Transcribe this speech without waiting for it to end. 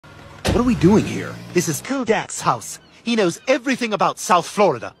What are we doing here? This is Kodak's house. He knows everything about South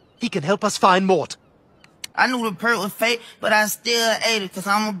Florida. He can help us find Mort. I knew the perk was fake, but I still ate it because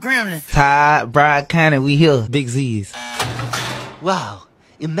I'm a gremlin. Todd, Brad, County, we here. Big Z's. Wow.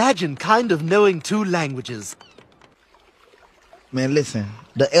 Imagine kind of knowing 2 languages. Man, listen,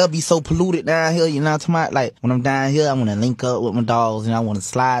 the air be so polluted down here, you know what I'm talking about? Like, when I'm down here, I want to link up with my dogs, and I want to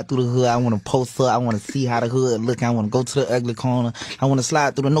slide through the hood, I want to post up, I want to see how the hood look, I want to go to the ugly corner, I want to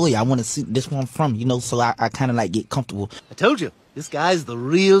slide through the noise, I want to see this one from, you know, so I kind of like get comfortable. I told you, this guy's the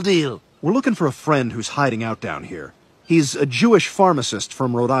real deal. We're looking for a friend who's hiding out down here. He's a Jewish pharmacist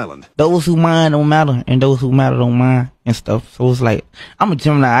from Rhode Island. Those who mind don't matter, and those who matter don't mind, and stuff. So it's like, I'm a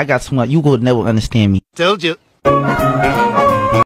Gemini, I got so much, you would never understand me. Told you.